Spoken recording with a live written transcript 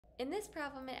In this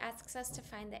problem, it asks us to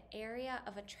find the area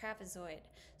of a trapezoid.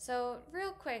 So real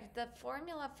quick, the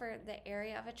formula for the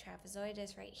area of a trapezoid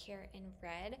is right here in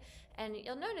red. And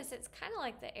you'll notice it's kind of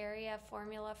like the area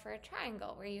formula for a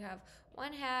triangle, where you have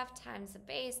 1/2 times the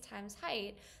base times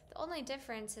height. The only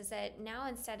difference is that now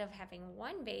instead of having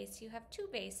one base, you have two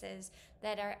bases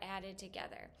that are added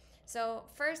together. So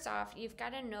first off, you've got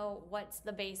to know what's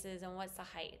the bases and what's the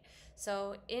height.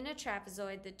 So in a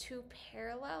trapezoid, the two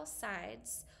parallel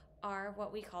sides are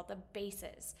what we call the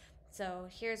bases. So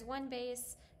here's one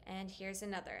base and here's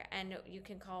another. And you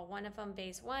can call one of them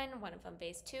base 1, one of them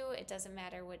base 2. It doesn't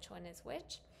matter which one is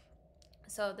which.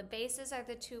 So the bases are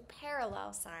the two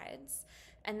parallel sides,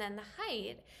 and then the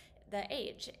height, the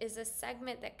h, is a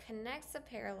segment that connects the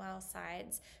parallel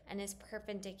sides and is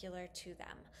perpendicular to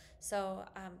them. So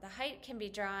the height can be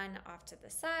drawn off to the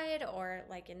side, or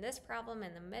like in this problem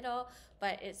in the middle,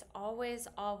 but it's always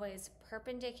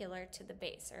perpendicular to the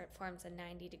base, or it forms a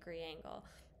 90-degree angle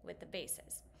with the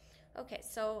bases. Okay,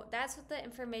 so that's what the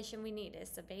information we need is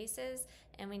the bases,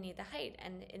 and we need the height.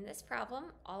 And in this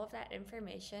problem, all of that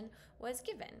information was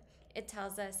given. It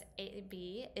tells us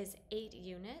AB is 8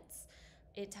 units.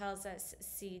 It tells us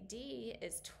CD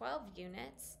is 12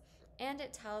 units. And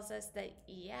it tells us that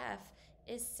EF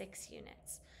is 6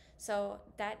 units. So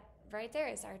that right there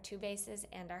is our two bases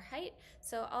and our height.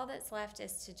 So all that's left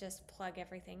is to just plug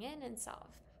everything in and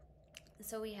solve.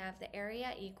 So we have the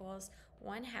area equals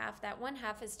 1/2. That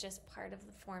 1/2 is just part of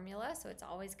the formula, so it's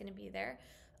always going to be there.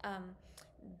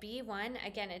 B1,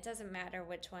 again, it doesn't matter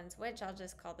which one's which. I'll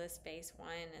just call this base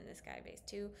 1 and this guy base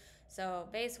 2. So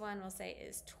base 1 we'll say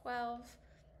is 12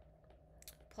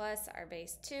 plus our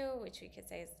base 2, which we could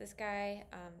say is this guy.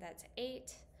 That's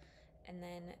 8, and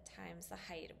then times the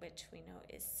height, which we know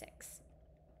is 6.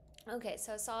 Okay,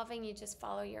 so solving, you just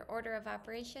follow your order of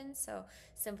operations. So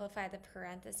simplify the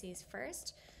parentheses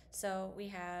first. So we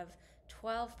have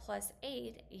 12 plus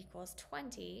 8 equals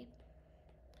 20.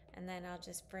 And then I'll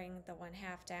just bring the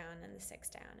 1/2 down and the 6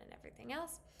 down and everything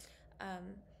else.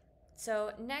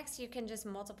 So next you can just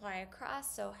multiply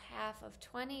across. So half of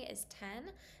 20 is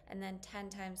 10, and then 10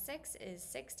 times 6 is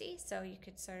 60. So you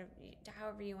could sort of,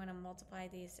 however you want to multiply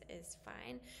these is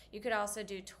fine. You could also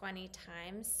do 20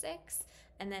 times 6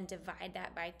 and then divide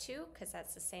that by 2, because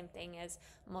that's the same thing as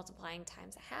multiplying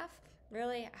times a half.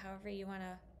 Really, however you want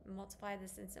to multiply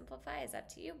this and simplify is up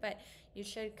to you, but you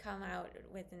should come out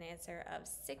with an answer of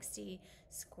 60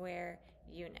 square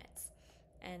units.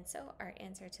 And so our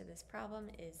answer to this problem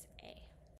is A.